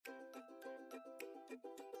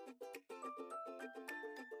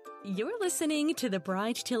You're listening to the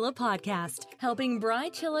Bride Chilla podcast, helping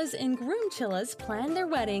bride chillas and groom chillas plan their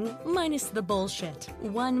wedding minus the bullshit,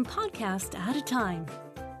 one podcast at a time.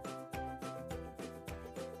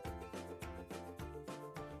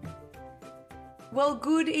 Well,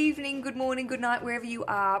 good evening, good morning, good night, wherever you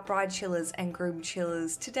are, bride chillers and groom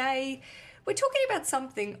chillers. Today, we're talking about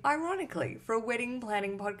something, ironically, for a wedding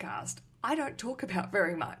planning podcast, I don't talk about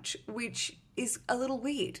very much, which is a little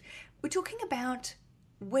weird. We're talking about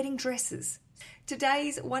wedding dresses.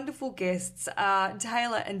 Today's wonderful guests are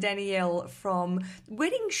Taylor and Danielle from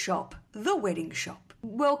Wedding Shop, The Wedding Shop.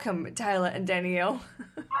 Welcome, Taylor and Danielle.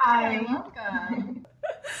 Hi, welcome.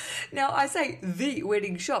 Now, I say The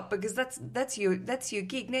Wedding Shop because that's your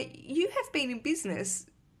gig. Now, you have been in business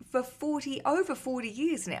for over 40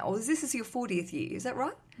 years now. This is your 40th year, is that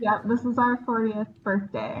right? Yeah, this is our 40th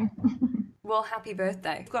birthday. Well, happy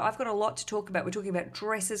birthday. I've got a lot to talk about. We're talking about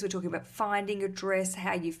dresses, we're talking about finding a dress,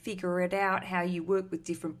 how you figure it out, how you work with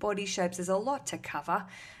different body shapes. There's a lot to cover.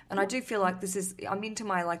 And I do feel like I'm into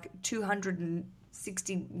my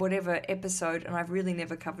 260 whatever episode and I've really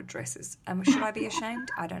never covered dresses. Should I be ashamed?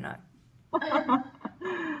 I don't know.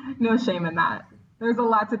 No shame in that. There's a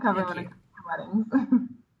lot to cover when it comes to weddings.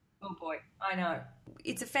 Oh boy, I know.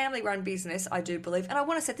 It's a family-run business, I do believe. And I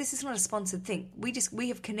want to say this is not a sponsored thing. We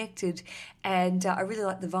have connected and I really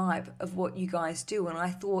like the vibe of what you guys do. And I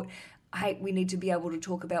thought, hey, we need to be able to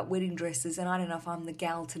talk about wedding dresses. And I don't know if I'm the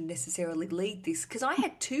gal to necessarily lead this because I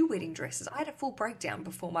had 2 wedding dresses. I had a full breakdown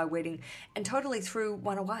before my wedding and totally threw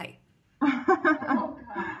one away. Yeah,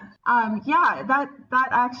 that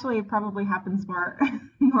actually probably happens more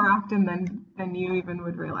often than you even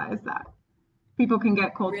would realize that. People can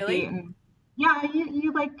get cold feet and yeah,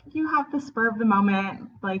 you have the spur of the moment,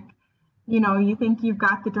 you think you've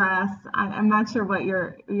got the dress. I'm not sure what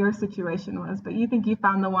your situation was, but you think you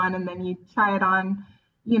found the one and then you try it on,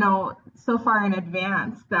 so far in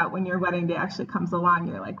advance that when your wedding day actually comes along,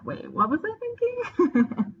 you're like, wait, what was I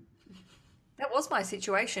thinking? That was my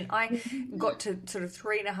situation. I got to sort of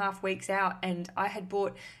 3.5 weeks out and I had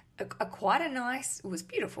bought quite a nice, it was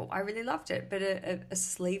beautiful. I really loved it, but a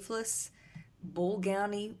sleeveless ball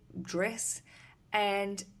gowny dress,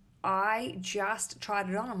 and I just tried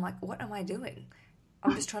it on. I'm like, what am I doing?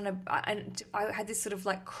 I'm just trying to, and I had this sort of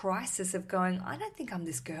crisis of going, I don't think I'm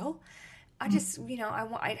this girl. I just,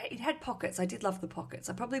 it had pockets. I did love the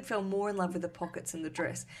pockets. I probably fell more in love with the pockets in the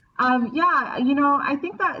dress. Yeah, I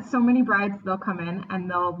think that so many brides, they'll come in and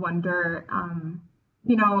they'll wonder,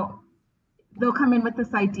 they'll come in with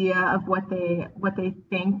this idea of what they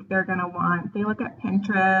think they're going to want. They look at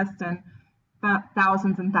Pinterest and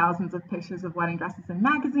thousands and thousands of pictures of wedding dresses in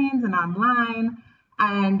magazines and online.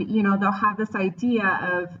 And, they'll have this idea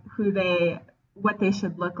of what they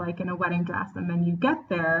should look like in a wedding dress. And then you get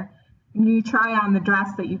there and you try on the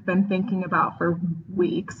dress that you've been thinking about for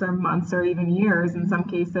weeks or months or even years in some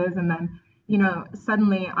cases. And then,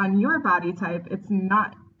 suddenly on your body type, it's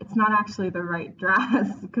not actually the right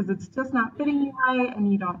dress because it's just not fitting you right.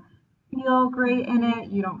 And you don't feel great in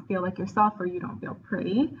it. You don't feel like yourself or you don't feel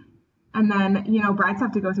pretty. And then, brides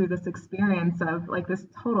have to go through this experience of this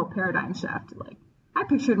total paradigm shift. I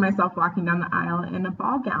pictured myself walking down the aisle in a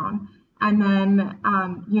ball gown. And then,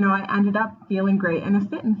 I ended up feeling great in a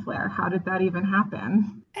fit and flare. How did that even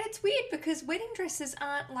happen? And it's weird because wedding dresses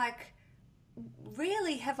aren't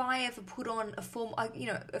rarely have I ever put on a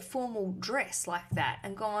formal dress like that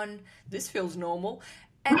and gone, this feels normal.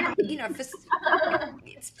 And,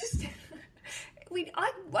 it's just...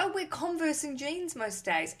 I wear Converse and jeans most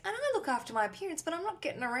days, and I look after my appearance, but I'm not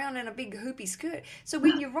getting around in a big hoopy skirt. So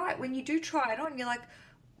when you're right, when you do try it on, you're like,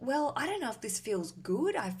 well, I don't know if this feels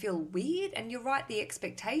good. I feel weird. And you're right, the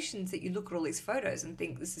expectations that you look at all these photos and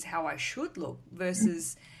think this is how I should look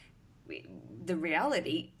versus the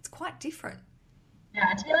reality, it's quite different.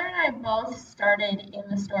 Yeah, Taylor and I both started in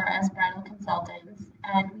the store as bridal consultants,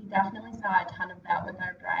 and we definitely saw a ton of that with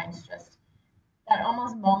our brides, just that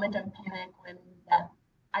almost moment of panic when that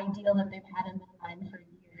ideal that they've had in their mind for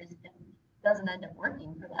years doesn't end up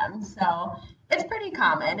working for them. So it's pretty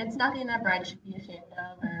common. It's nothing that brides should be ashamed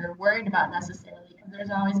of or worried about necessarily, because there's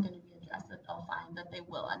always going to be a dress that they'll find that they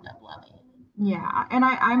will end up loving. Yeah, and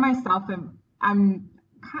I myself I'm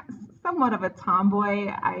somewhat of a tomboy.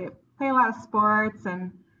 I play a lot of sports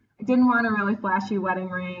and I didn't want a really flashy wedding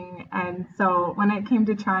ring. And so when it came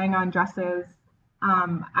to trying on dresses,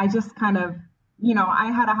 I just kind of,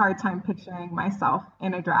 I had a hard time picturing myself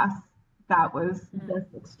in a dress that was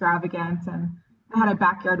this extravagant. And I had a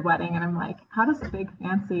backyard wedding and I'm like, how does a big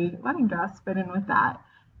fancy wedding dress fit in with that?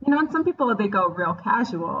 And some people, they go real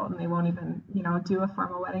casual and they won't even, do a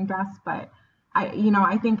formal wedding dress. But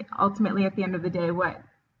I think ultimately at the end of the day, what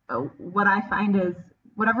what I find is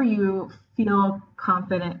whatever you feel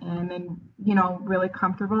confident in and, you know, really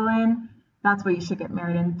comfortable in, that's what you should get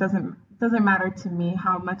married in. It doesn't matter to me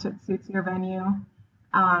how much it suits your venue,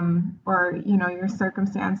 or, you know, your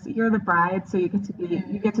circumstance. You're the bride, so you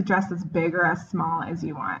get to dress as big or as small as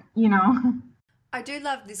you want, you know? I do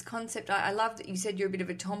love this concept. I love that you said you're a bit of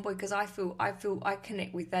a tomboy, because I feel I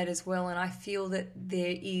connect with that as well, and I feel that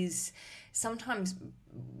there is sometimes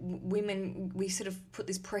women, we sort of put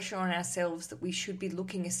this pressure on ourselves that we should be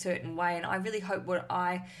looking a certain way, and I really hope what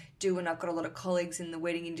I do, and I've got a lot of colleagues in the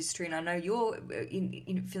wedding industry, and I know you're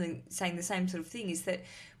saying the same sort of thing, is that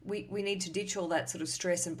we need to ditch all that sort of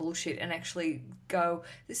stress and bullshit and actually go,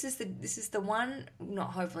 this is the one,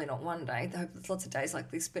 hopefully not one day, I hope there's lots of days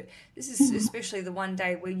like this, but this is especially the one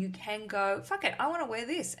day where you can go, fuck it, I want to wear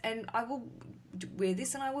this, and I will wear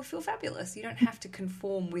this, and I will feel fabulous. You don't have to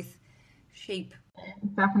conform with sheep.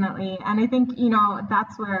 Definitely. And I think, you know,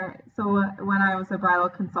 that's where, so when I was a bridal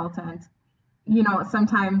consultant, you know,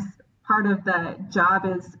 sometimes part of the job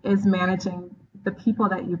is managing the people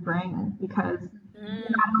that you bring, because you're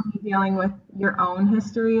not only dealing with your own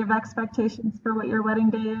history of expectations for what your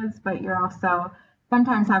wedding day is, but you're also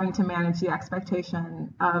sometimes having to manage the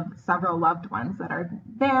expectation of several loved ones that are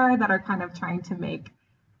there, that are kind of trying to make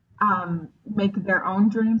their own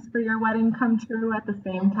dreams for your wedding come true at the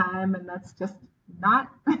same time. And that's just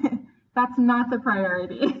not, that's not the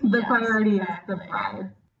priority. The priority is the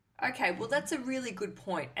bride. Okay, well, that's a really good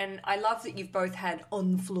point. And I love that you've both had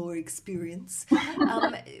on-the-floor experience,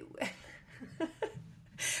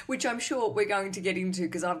 which I'm sure we're going to get into,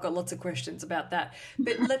 because I've got lots of questions about that.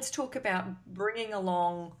 But let's talk about bringing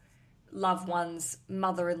along loved ones,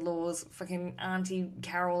 mother-in-laws, fucking Auntie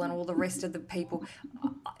Carol and all the rest of the people.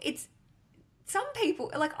 It's some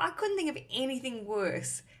people, like, I couldn't think of anything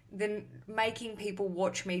worse than making people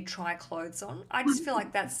watch me try clothes on. I just feel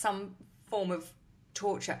like that's some form of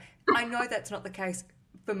torture. I know that's not the case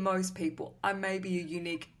for most people. I may be a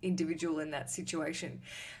unique individual in that situation,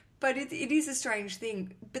 but it is a strange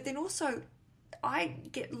thing. But then also, I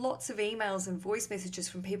get lots of emails and voice messages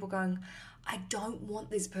from people going, I don't want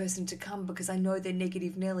this person to come because I know they're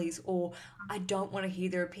negative Nellies, or I don't want to hear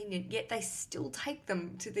their opinion, yet they still take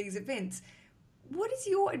them to these events. What is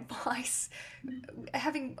your advice,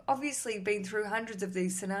 having obviously been through hundreds of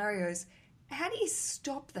these scenarios? How do you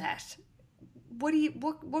stop that?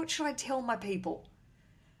 What should I tell my people?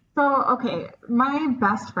 So, okay, my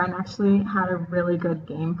best friend actually had a really good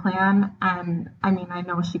game plan. And I mean, I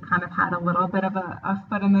know she kind of had a little bit of a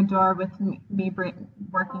foot in the door with me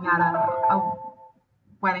working at a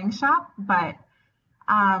wedding shop. But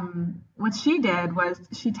what she did was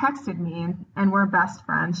she texted me, and we're best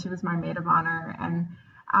friends. She was my maid of honor. And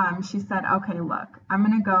she said, okay, look, I'm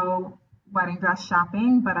going to go wedding dress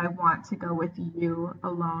shopping, but I want to go with you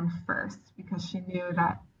alone first, because she knew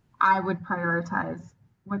that I would prioritize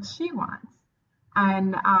what she wants.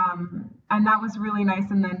 And that was really nice.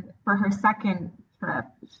 And then for her second trip,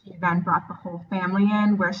 she then brought the whole family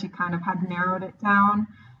in, where she kind of had narrowed it down.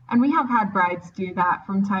 And we have had brides do that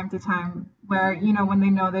from time to time, where, you know, when they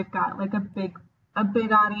know they've got like a big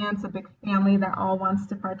audience, a big family that all wants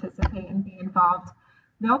to participate and be involved,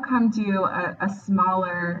 they'll come to a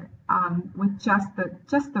smaller, with just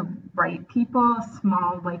the right people.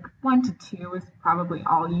 Small, like 1 to 2 is probably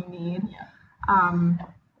all you need. Yeah.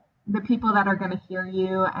 The people that are going to hear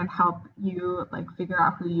you and help you like figure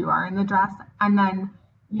out who you are in the dress. And then,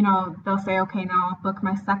 you know, they'll say, okay, now I'll book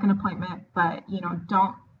my second appointment, but, you know,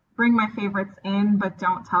 don't bring my favorites in, but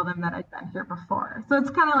don't tell them that I've been here before. So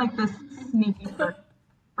it's kind of like this sneaky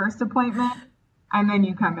first appointment. And then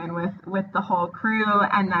you come in with the whole crew.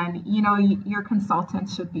 And then, you know, your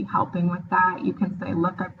consultant should be helping with that. You can say,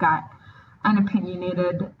 look, I've got an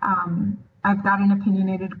opinionated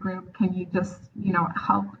group. Can you just, you know,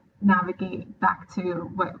 help navigate back to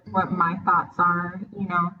what my thoughts are? You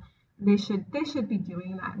know, they should be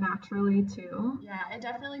doing that naturally too. Yeah, I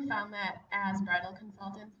definitely found that as bridal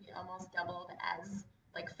consultants, we almost doubled as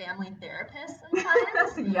like family therapists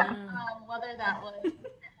sometimes. Yeah. Whether that was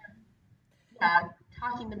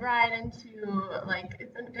talking the bride into like,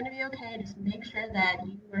 it's going to be okay, just make sure that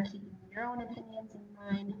you are keeping your own opinions in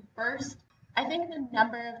mind first. I think the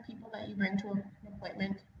number of people that you bring to an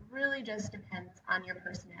appointment really just depends on your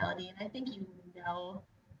personality. And I think you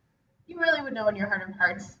really would know in your heart of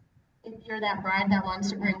hearts if you're that bride that wants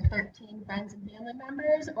to bring 13 friends and family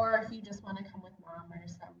members, or if you just want to come with mom or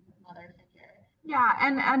some mother figure. Yeah,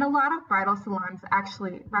 and a lot of bridal salons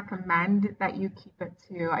actually recommend that you keep it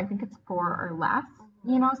to, I think it's 4 or less,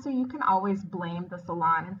 you know, so you can always blame the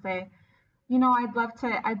salon and say, you know, I'd love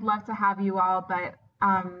to have you all, but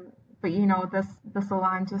but the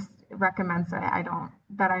salon just recommends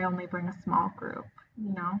that I only bring a small group,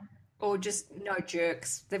 Or just no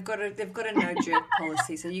jerks. They've got a no jerk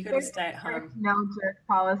policy, so you got to stay at home. No jerk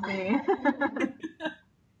policy.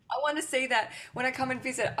 I want to see that when I come and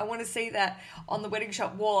visit. I want to see that on the wedding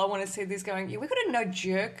shop wall. I want to see this going, yeah, we've got a no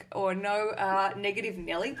jerk or no negative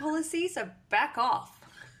Nelly policy, so back off.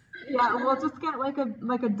 Yeah, we'll just get like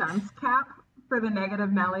a dunce cap for the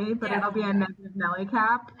negative Nelly, but it'll be a negative Nelly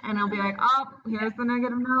cap, and it'll be like, oh, here's the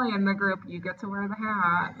negative Nelly in the group. You get to wear the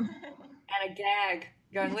hat. And a gag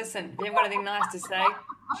going, listen, if you haven't got anything nice to say,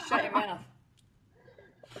 shut your mouth.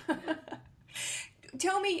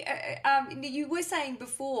 Tell me, you were saying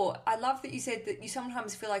before, I love that you said that you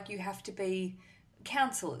sometimes feel like you have to be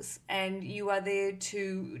counsellors and you are there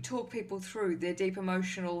to talk people through their deep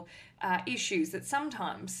emotional issues that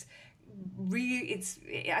sometimes it's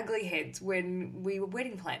ugly heads when we were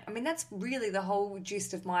wedding planning. I mean, that's really the whole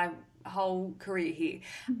gist of my whole career here.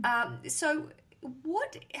 So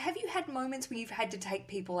what have you had moments where you've had to take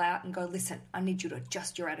people out and go, listen, I need you to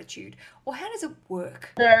adjust your attitude? Or how does it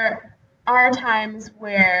work? There are times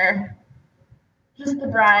where just the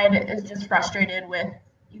bride is just frustrated with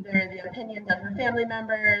either the opinions of her family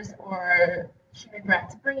members, or she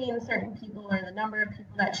regrets bringing certain people or the number of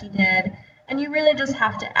people that she did. And you really just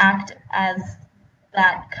have to act as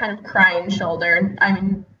that kind of crying shoulder. I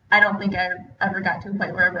mean, I don't think I ever got to a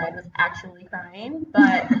point where a bride was actually crying,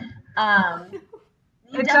 but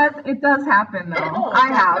it does happen though.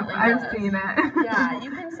 I've seen it. Yeah,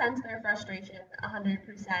 you can sense their frustration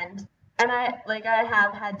 100%. And I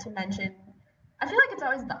have had to mention, I feel like it's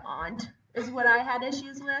always the aunt is what I had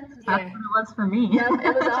issues with. That's what it was for me. Yeah,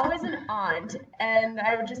 it was always an aunt, and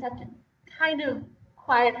I would just have to kind of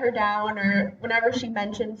quiet her down, or whenever she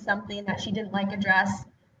mentioned something that she didn't like a dress,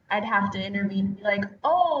 I'd have to intervene and be like,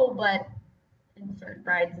 oh, but insert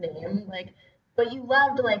bride's name, like, but you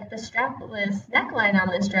loved like the strapless neckline on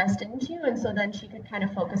this dress, didn't you? And so then she could kind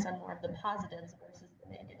of focus on more of the positives versus the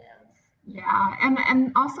negatives. Yeah,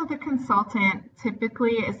 and also the consultant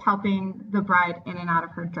typically is helping the bride in and out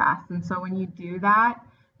of her dress. And so when you do that,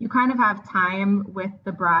 you kind of have time with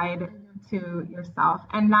the bride to yourself.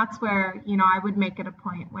 And that's where, I would make it a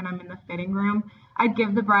point when I'm in the fitting room. I'd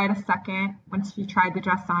give the bride a second when she tried the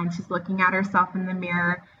dress on. She's looking at herself in the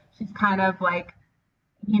mirror. She's kind of like,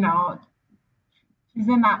 she's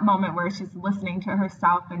in that moment where she's listening to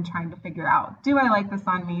herself and trying to figure out, do I like this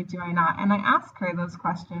on me? Do I not? And I ask her those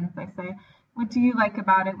questions. I say, what do you like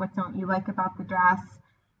about it? What don't you like about the dress?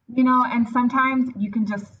 And sometimes you can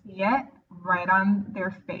just see it right on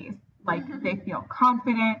their face. Like they feel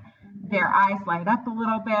confident. Their eyes light up a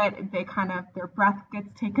little bit. Their breath gets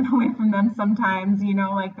taken away from them sometimes,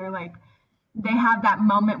 they have that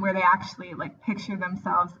moment where they actually like picture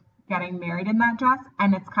themselves getting married in that dress,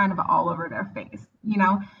 and it's kind of all over their face,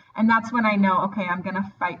 and that's when I know, okay, I'm going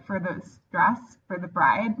to fight for this dress for the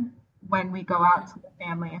bride when we go out to the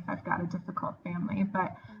family, if I've got a difficult family.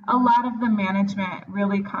 But a lot of the management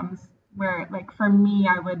really comes where, like, for me,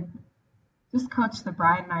 I would just coach the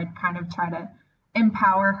bride, and I'd kind of try to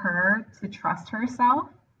empower her to trust herself,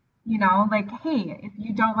 like, hey, if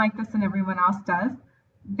you don't like this and everyone else does,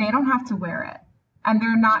 they don't have to wear it, and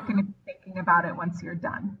they're not going to be thinking about it once you're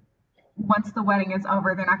done. Once the wedding is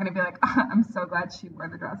over, they're not going to be like, oh, I'm so glad she wore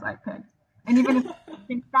the dress I picked. And even if you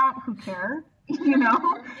think that, who cares?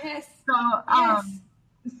 Yes.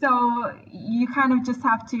 So you kind of just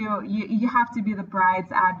have to, you have to be the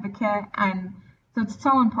bride's advocate. And so it's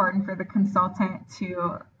so important for the consultant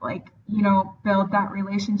to, like, build that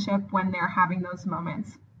relationship when they're having those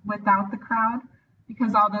moments without the crowd,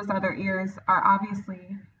 because all those other ears are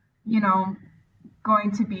obviously,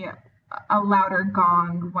 going to be a louder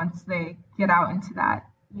gong once they get out into that,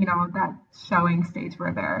 that showing stage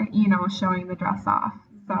where they're, showing the dress off.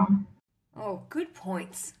 So. Oh, good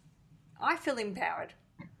points. I feel empowered.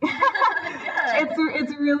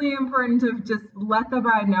 It's really important to just let the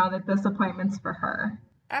bride know that this appointment's for her.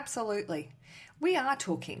 Absolutely. We are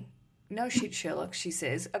talking, no shit Sherlock, she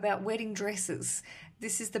says, about wedding dresses.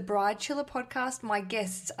 This is the Bride Chilla podcast. My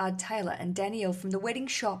guests are Taylor and Danielle from The Wedding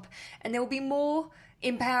Shop, and there will be more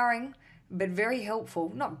empowering but very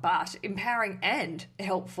helpful, empowering and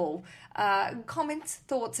helpful comments,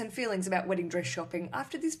 thoughts and feelings about wedding dress shopping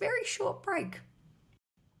after this very short break.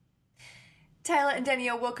 Taylor and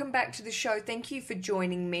Danielle, welcome back to the show. Thank you for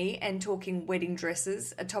joining me and talking wedding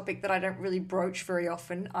dresses, a topic that I don't really broach very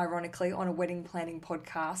often, ironically, on a wedding planning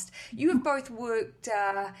podcast. You have both worked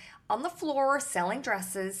on the floor selling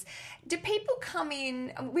dresses. Do people come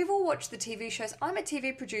in? We've all watched the TV shows. I'm a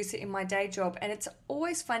TV producer in my day job, and it's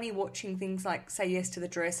always funny watching things like Say Yes to the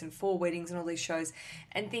Dress and Four Weddings and all these shows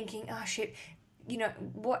and thinking, oh shit, you know,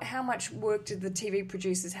 how much work did the TV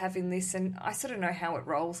producers have in this? And I sort of know how it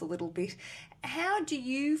rolls a little bit. How do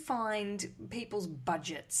you find people's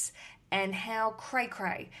budgets and how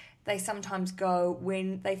cray-cray they sometimes go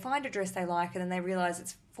when they find a dress they like and then they realise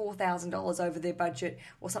it's $4,000 over their budget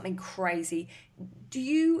or something crazy?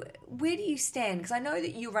 Where do you stand? Because I know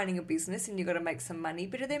that you're running a business and you've got to make some money,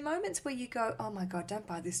 but are there moments where you go, oh my God, don't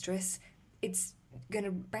buy this dress, it's going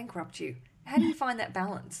to bankrupt you? How do you find that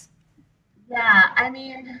balance? Yeah, I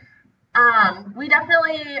mean, we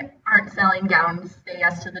definitely aren't selling gowns, Say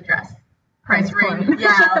Yes to the Dress price range.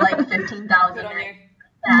 Yeah, like $15,000. Good on you.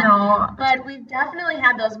 No, but we've definitely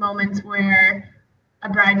had those moments where a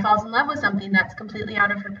bride falls in love with something that's completely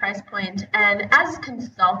out of her price point. And as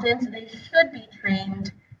consultants, they should be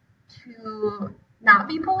trained to not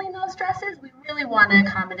be pulling those dresses. We really want to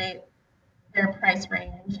accommodate their price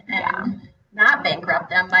range and not bankrupt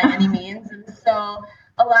them by any means. And so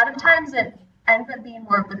a lot of times it ends up being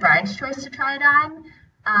more of the bride's choice to try it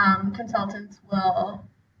on. Consultants will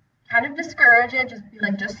kind of discourage it, just be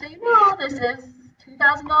like, just so you know, this is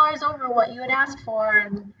 $2,000 over what you had asked for.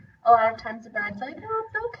 And a lot of times the bride's like, oh,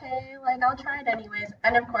 it's okay, like I'll try it anyways.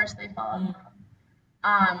 And of course they fall in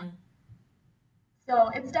love.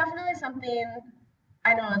 So it's definitely something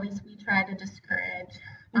I know at least we try to discourage.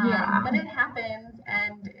 But it happens,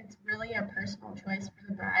 and it's really a personal choice for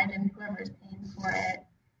the bride and whoever's paying for it.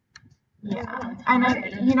 Yeah, and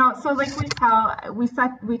so like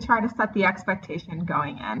we try to set the expectation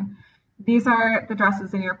going in. These are the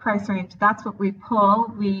dresses in your price range. That's what we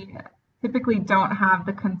pull. We typically don't have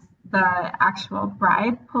the actual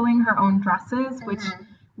bride pulling her own dresses,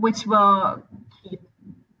 which will keep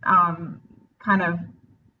kind of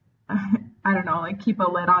I don't know, like keep a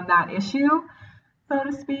lid on that issue, so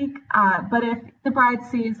to speak. But if the bride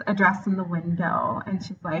sees a dress in the window and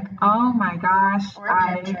she's like, oh my gosh,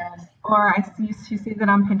 she sees it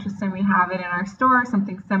on Pinterest and we have it in our store,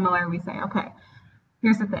 something similar, we say, okay,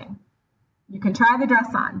 here's the thing. You can try the dress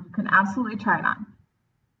on. You can absolutely try it on.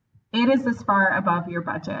 It is this far above your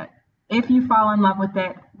budget. If you fall in love with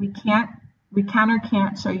it, we can or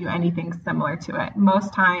can't show you anything similar to it.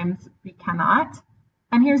 Most times we cannot.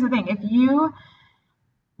 And here's the thing.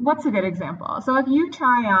 What's a good example? So if you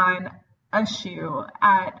try on a shoe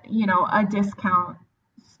at, a discount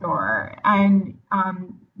store and,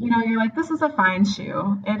 you're like, this is a fine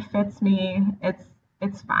shoe. It fits me.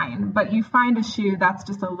 It's fine. But you find a shoe that's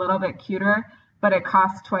just a little bit cuter, but it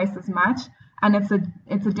costs twice as much. And it's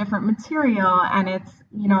a different material and it's,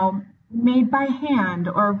 made by hand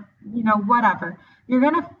or, whatever. You're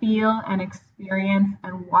going to feel and experience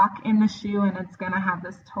and walk in the shoe and it's going to have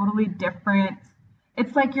this totally different,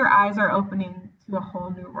 it's like your eyes are opening to a whole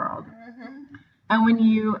new world. Mm-hmm. And when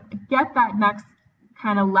you get that next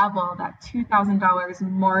kind of level, that $2,000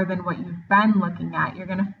 more than what you've been looking at, you're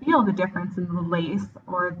going to feel the difference in the lace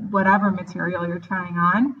or whatever material you're trying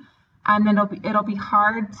on. And then it'll be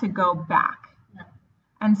hard to go back.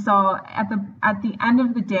 And so at the end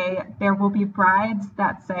of the day, there will be brides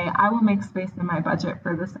that say, I will make space in my budget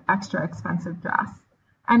for this extra expensive dress.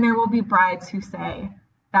 And there will be brides who say,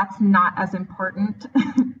 that's not as important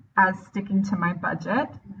as sticking to my budget.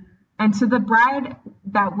 And to the bride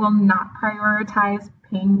that will not prioritize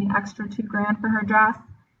paying the extra $2,000 for her dress,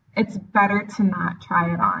 it's better to not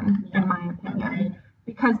try it on, in my opinion,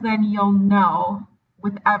 because then you'll know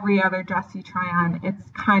with every other dress you try on, it's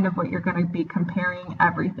kind of what you're going to be comparing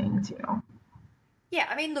everything to. Yeah,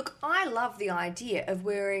 I mean, look, I love the idea of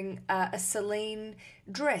wearing a Celine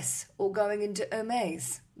dress or going into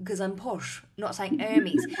Hermes, because I'm posh, not saying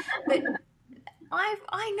Hermes, but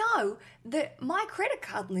I know that my credit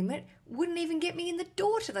card limit wouldn't even get me in the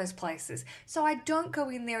door to those places. So I don't go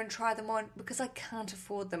in there and try them on because I can't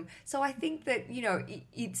afford them. So I think that,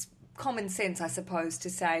 it's common sense, I suppose, to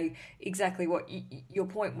say exactly what your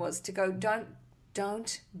point was, to go,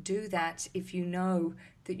 don't do that if you know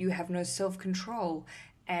that you have no self-control.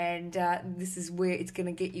 And this is where it's going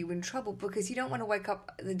to get you in trouble, because you don't want to wake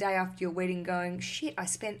up the day after your wedding going, shit, I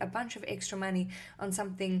spent a bunch of extra money on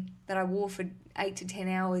something that I wore for 8 to 10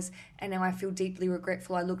 hours and now I feel deeply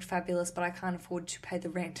regretful. I looked fabulous, but I can't afford to pay the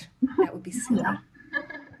rent. That would be silly. Yeah.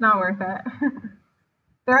 Not worth it.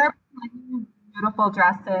 There are beautiful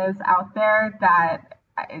dresses out there that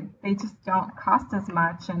they just don't cost as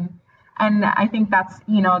much. And And I think that's,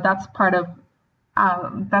 that's part of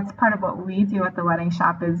what we do at the wedding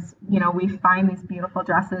shop is, we find these beautiful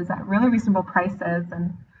dresses at really reasonable prices.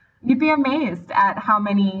 And you'd be amazed at how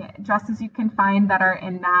many dresses you can find that are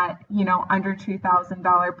in that, under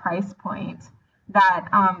 $2,000 price point that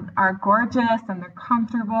are gorgeous and they're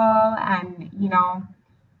comfortable and,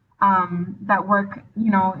 that work,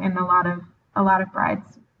 in a lot of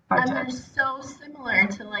brides' budgets. And they're so similar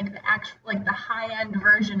to like the actual, like the high-end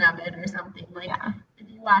version of it or something. Like if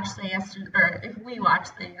you watch Say Yes to, or if we watch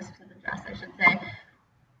Say Yes to the Dress, I should say,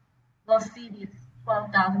 we'll see these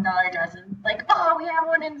 $12,000 dresses. Like, oh, we have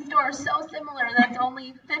one in store so similar that's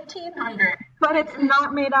only $1,500. But it's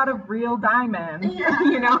not made out of real diamonds,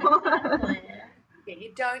 Exactly. Yeah,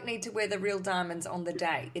 you don't need to wear the real diamonds on the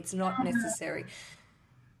day. It's not necessary.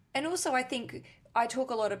 And also, I think I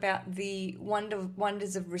talk a lot about the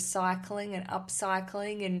wonders of recycling and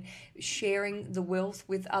upcycling and sharing the wealth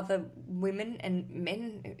with other women and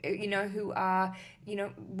men, who are,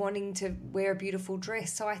 wanting to wear a beautiful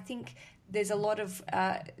dress. So I think there's a lot of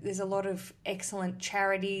excellent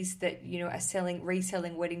charities that are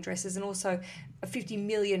reselling wedding dresses, and also 50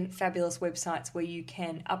 million fabulous websites where you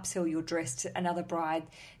can upsell your dress to another bride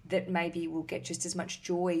that maybe will get just as much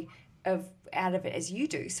joy out of it as you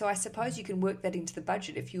do. So I suppose you can work that into the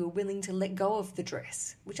budget if you are willing to let go of the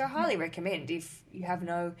dress, which I highly recommend. If you have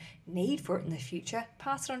no need for it in the future,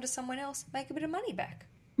 pass it on to someone else, make a bit of money back.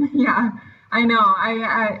 Yeah, I know.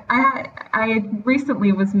 I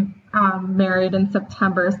recently was married in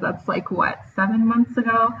September, so that's 7 months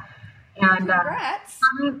ago. And congrats.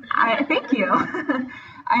 Thank you.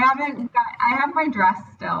 I have my dress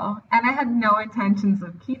still, and I had no intentions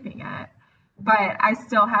of keeping it. But I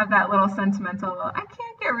still have that little sentimental, I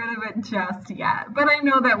can't get rid of it just yet. But I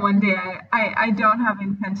know that one day I don't have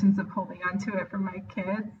intentions of holding on to it for my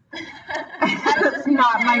kids. That's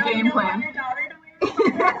not my game plan. Your daughter to wear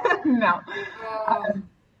No.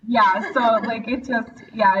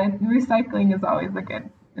 Recycling is always a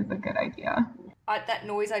good idea. That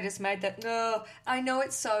noise I just made, I know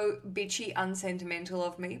it's so bitchy, unsentimental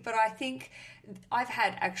of me, but I think I've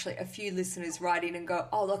had actually a few listeners write in and go,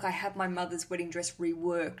 oh, look, I have my mother's wedding dress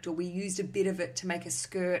reworked, or we used a bit of it to make a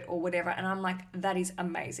skirt or whatever. And I'm like, that is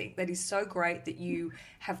amazing. That is so great that you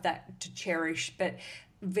have that to cherish. But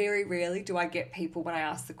very rarely do I get people, when I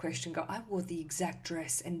ask the question, go, I wore the exact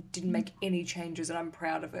dress and didn't make any changes and I'm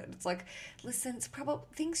proud of it. It's like, listen, it's probably,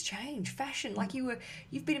 things change. Fashion, like you've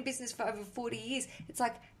been in business for over 40 years. It's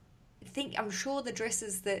like, I'm sure the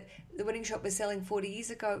dresses that the wedding shop was selling 40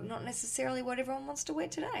 years ago, not necessarily what everyone wants to wear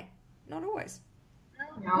today. Not always.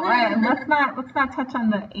 No, and let's not touch on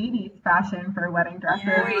the 80s fashion for wedding dresses.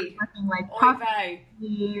 We're talking like puff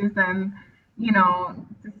sleeves and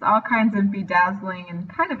just all kinds of bedazzling and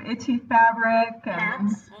kind of itchy fabric and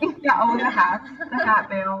the hat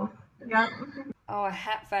veils. Yeah. Oh, a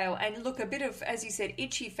hat veil. And look, a bit of, as you said,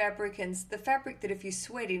 itchy fabric, and the fabric that if you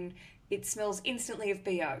sweat in, it smells instantly of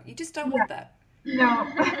BO. You just don't want that. No.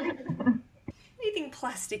 Anything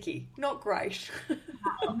plasticky, not great.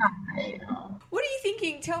 Not great. What are you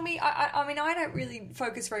thinking? Tell me. I mean, I don't really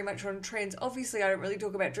focus very much on trends. Obviously, I don't really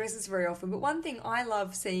talk about dresses very often, but one thing I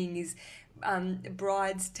love seeing is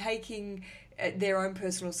brides taking their own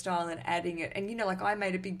personal style and adding it. And, I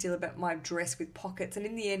made a big deal about my dress with pockets, and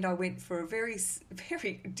in the end I went for a very,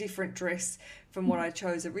 very different dress from what I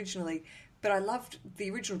chose originally. But I loved the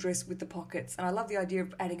original dress with the pockets, and I love the idea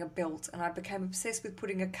of adding a belt, and I became obsessed with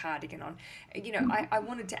putting a cardigan on. I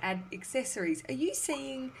wanted to add accessories. Are you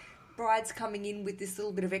seeing brides coming in with this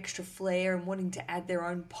little bit of extra flair and wanting to add their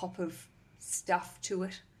own pop of stuff to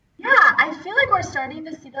it? Yeah, I feel like we're starting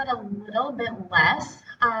to see that a little bit less.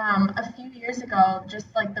 A few years ago,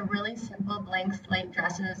 just like the really simple blank slate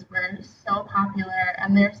dresses were so popular,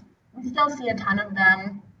 and we still see a ton of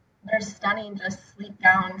them. They're stunning, just sleek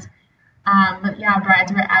gowns. But yeah,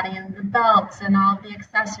 brides were adding in the belts and all of the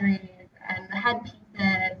accessories and the headpieces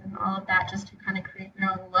and all of that just to kind of create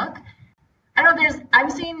their own look. I don't know,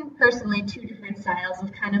 I'm seeing personally two different styles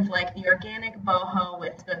of kind of like the organic boho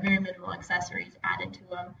with the very minimal accessories added to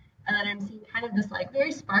them. And then I'm seeing kind of this like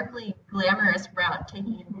very sparkly, glamorous route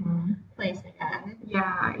taking place again.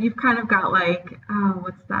 Yeah, you've kind of got like,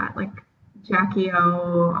 what's that? Like Jackie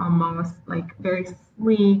O, almost like very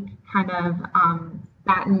sleek, kind of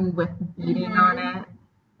satin with beading on it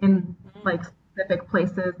in like specific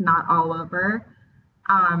places, not all over,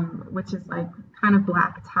 which is like kind of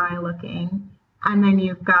black tie looking. And then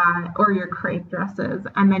you've got, or your crepe dresses,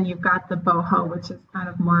 and then you've got the boho, which is kind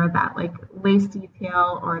of more of that like lace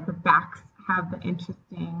detail, or the backs have the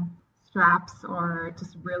interesting straps, or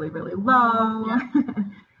just really, really low.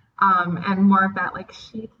 and more of that like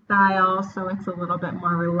sheath style, so it's a little bit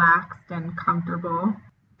more relaxed and comfortable.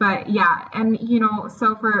 But yeah, and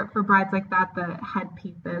so for brides like that, the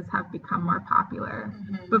headpieces have become more popular.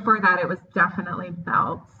 Before that, it was definitely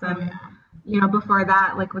belts. And before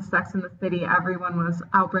that, like with Sex in the City, everyone was,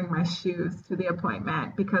 I'll bring my shoes to the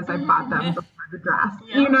appointment because I bought them before the dress.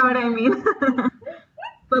 You know what I mean?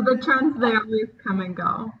 So the trends, they always come and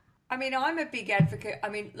go. I mean, I'm a big advocate. I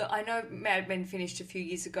mean, look, I know Mad Men finished a few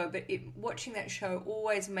years ago, but watching that show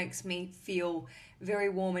always makes me feel very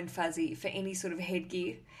warm and fuzzy for any sort of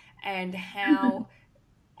headgear, and how,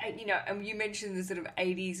 and you mentioned the sort of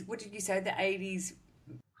 80s, what did you say, the 80s?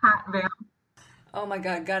 Hat veil. Oh my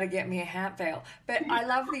God, gotta get me a hat veil. But I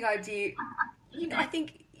love the idea, I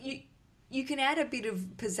think you can add a bit of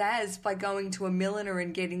pizzazz by going to a milliner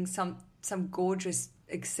and getting some gorgeous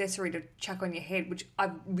accessory to chuck on your head, which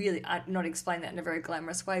I'd not explain that in a very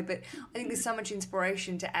glamorous way, but I think there's so much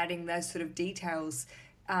inspiration to adding those sort of details,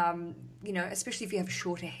 especially if you have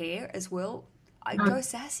shorter hair as well. Go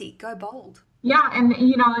sassy, go bold. Yeah, and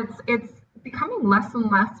it's becoming less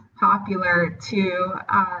and less popular to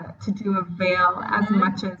do a veil as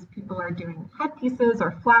much as people are doing headpieces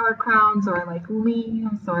or flower crowns or like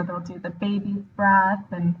leaves, or they'll do the baby's breath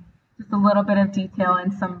and just a little bit of detail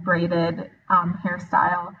in some braided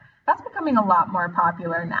hairstyle. That's becoming a lot more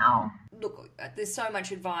popular now. Look, there's so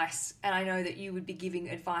much advice, and I know that you would be giving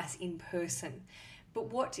advice in person, but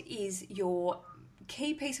what is your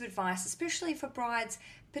key piece of advice, especially for brides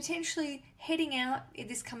potentially heading out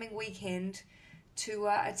this coming weekend to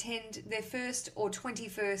attend their first or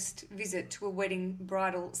 21st visit to a wedding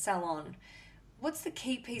bridal salon? What's the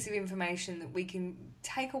key piece of information that we can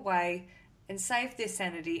take away and save their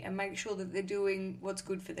sanity and make sure that they're doing what's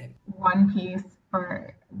good for them? One piece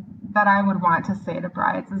that I would want to say to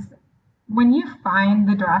brides is, when you find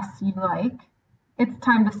the dress you like, it's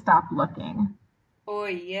time to stop looking. Oh,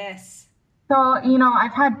 yes. So,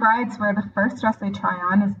 I've had brides where the first dress they try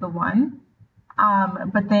on is the one,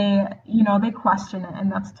 but they question it,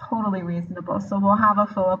 and that's totally reasonable. So we'll have a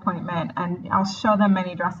full appointment, and I'll show them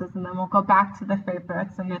many dresses, and then we'll go back to the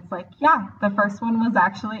favorites, and it's like, yeah, the first one was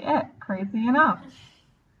actually it. Crazy enough.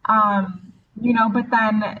 But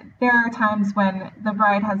then there are times when the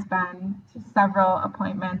bride has been to several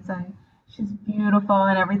appointments, and she's beautiful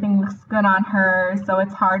and everything looks good on her, so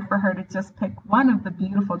it's hard for her to just pick one of the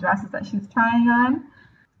beautiful dresses that she's trying on.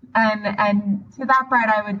 And to that bride,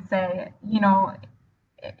 I would say,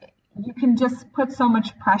 you can just put so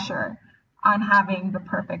much pressure on having the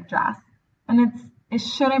perfect dress, and it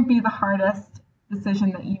shouldn't be the hardest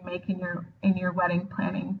decision that you make in your wedding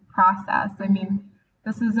planning process. I mean,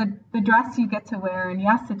 this is the dress you get to wear, and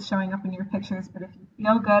yes, it's showing up in your pictures, but if you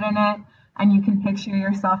feel good in it and you can picture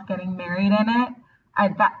yourself getting married in it,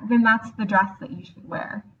 then that's the dress that you should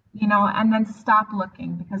wear, and then stop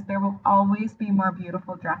looking, because there will always be more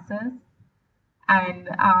beautiful dresses. And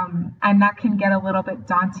that can get a little bit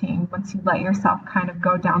daunting once you let yourself kind of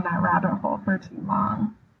go down that rabbit hole for too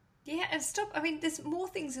long. Yeah, and stop. I mean, there's more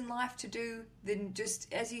things in life to do than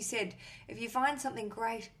just, as you said, if you find something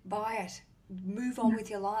great, buy it. Move on with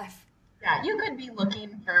your life. Yeah, you could be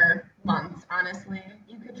looking for months, honestly.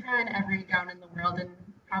 You could try on every gown in the world and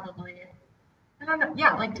probably, I don't know.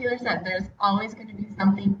 Yeah, like Taylor said, there's always going to be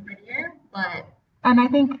something prettier, but... And I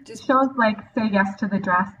think shows like Say Yes to the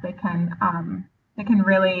Dress, they can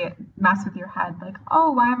really mess with your head. Like,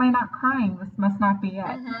 oh, why am I not crying? This must not be it.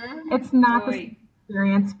 Mm-hmm. It's not the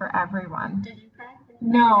experience for everyone. Did you cry?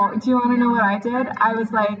 No. Do you want to know what I did? I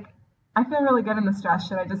was like, I feel really good in this dress.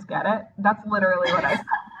 Should I just get it? That's literally what I said.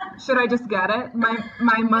 Should I just get it? My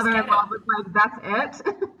mother-in-law was like, that's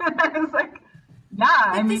it? I was like,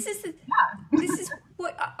 yeah. This is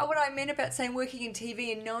what I meant about saying working in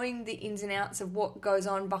TV and knowing the ins and outs of what goes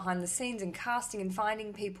on behind the scenes and casting and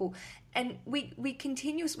finding people. And we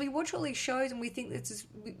continuously watch all these shows and we think this is,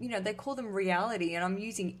 they call them reality, and I'm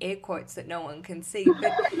using air quotes that no one can see,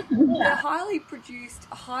 but they're highly produced,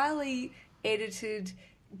 highly edited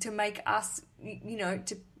to make us,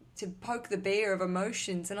 to poke the bear of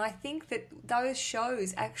emotions. And I think that those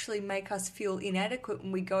shows actually make us feel inadequate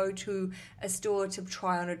when we go to a store to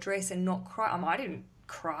try on a dress and not cry. I didn't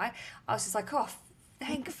cry. I was just like, oh,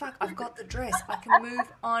 thank fuck, I've got the dress. I can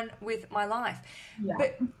move on with my life. Yeah.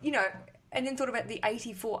 But, and then thought about the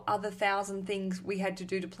 84 other thousand things we had to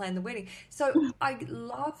do to plan the wedding. So I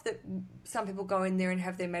love that some people go in there and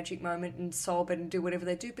have their magic moment and sob and do whatever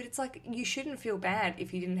they do, but it's like, you shouldn't feel bad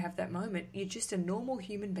if you didn't have that moment. You're just a normal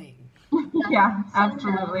human being. Yeah,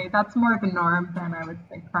 absolutely. That's more the norm than, I would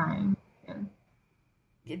say, crying.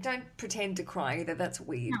 Yeah, don't pretend to cry either. That's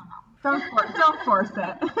weird. No, don't force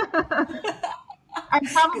it. And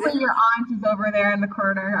probably your aunt is over there in the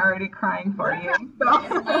corner already crying for you.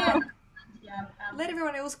 So. Let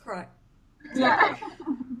everyone else cry. Yeah.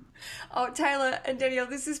 Oh, Taylor and Danielle,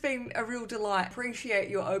 this has been a real delight. Appreciate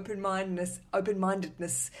your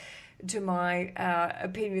open-mindedness to my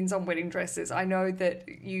opinions on wedding dresses. I know that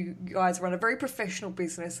you guys run a very professional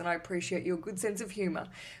business, and I appreciate your good sense of humour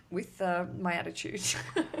with my attitude.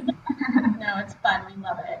 No, it's fun. We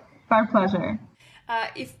love it. Our pleasure.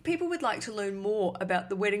 If people would like to learn more about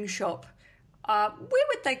the wedding shop, where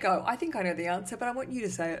would they go? I think I know the answer, but I want you to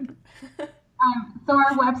say it. So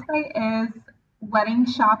our website is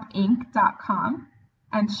weddingshopinc.com,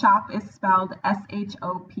 and shop is spelled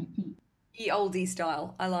SHOPP. The oldie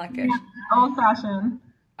style. I like it. Yeah, old fashioned.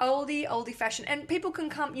 Oldie fashion. And people can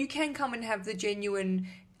come, you can come and have the genuine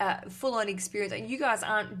full-on experience. And you guys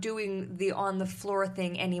aren't doing the on-the-floor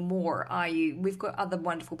thing anymore, are you? We've got other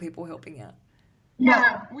wonderful people helping out.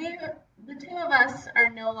 Yeah, the two of us are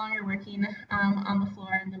no longer working on the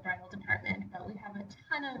floor in the bridal department, but we have a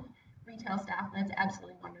ton of retail staff that's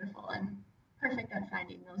absolutely wonderful and perfect at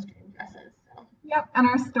finding those dream dresses. So. Yep, and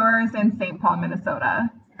our store is in St. Paul, Minnesota.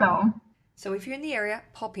 So if you're in the area,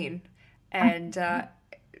 pop in and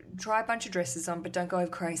try a bunch of dresses on, but don't go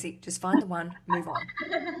crazy. Just find the one, move on.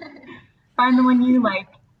 Find the one you like,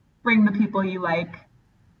 bring the people you like,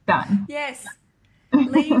 done. Yes.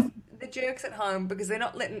 Leave the jerks at home, because they're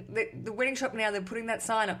not letting the wedding shop now, they're putting that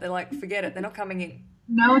sign up. They're like, forget it. They're not coming in.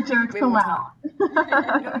 No jerks allowed.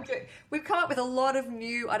 We've come up with a lot of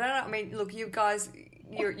new, I don't know, I mean, look, you guys,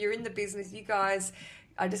 you're in the business. You guys,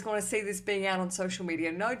 I just want to see this being out on social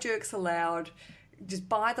media. No jerks allowed. Just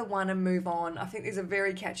buy the one and move on. I think these are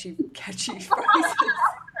very catchy phrases. We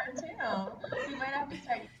might have to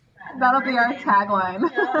start using that. That'll be our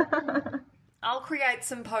tagline. Yeah. I'll create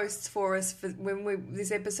some posts for us for when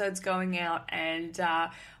this episode's going out, and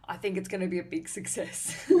I think it's going to be a big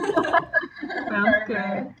success. Sounds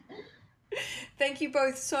good. Thank you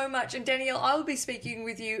both so much. And Danielle, I will be speaking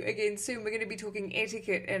with you again soon. We're going to be talking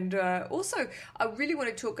etiquette, and also I really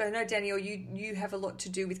want to talk. I know, Danielle, you have a lot to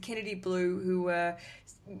do with Kennedy Blue, who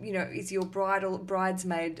is your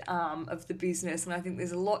bridesmaid arm of the business, and I think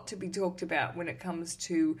there's a lot to be talked about when it comes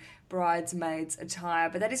to bridesmaids attire.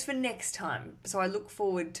 But that is for next time. So I look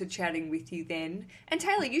forward to chatting with you then. And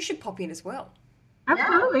Taylor, you should pop in as well.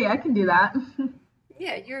 Absolutely, I can do that.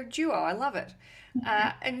 Yeah, you're a duo. I love it.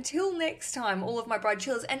 Until next time, all of my bride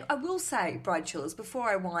chillers, and I will say, bride chillers, before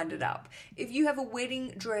I wind it up, if you have a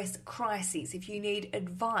wedding dress crisis, if you need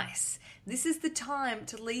advice, this is the time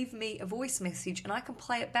to leave me a voice message, and I can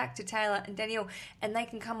play it back to Taylor and Danielle, and they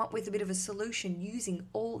can come up with a bit of a solution using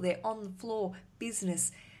all their on-the-floor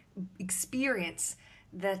business experience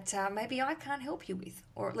that maybe I can't help you with,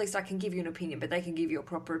 or at least I can give you an opinion, but they can give you a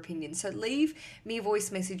proper opinion. So leave me a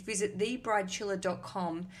voice message. Visit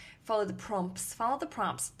thebridechiller.com. Follow the prompts.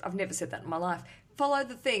 I've never said that in my life. Follow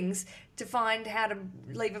the things to find how to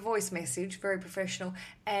leave a voice message. Very professional.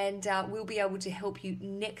 And we'll be able to help you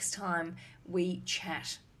next time we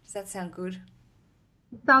chat. Does that sound good?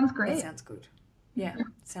 Sounds great. That sounds good. Yeah,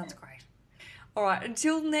 sounds great. All right,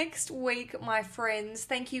 until next week, my friends,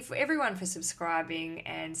 thank you for everyone for subscribing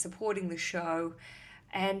and supporting the show.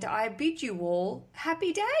 And I bid you all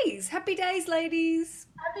happy days. Happy days, ladies.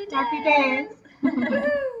 Happy days. Happy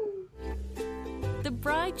days. The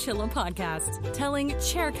Bride Chilla Podcast, telling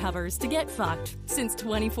chair covers to get fucked since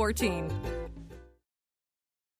 2014.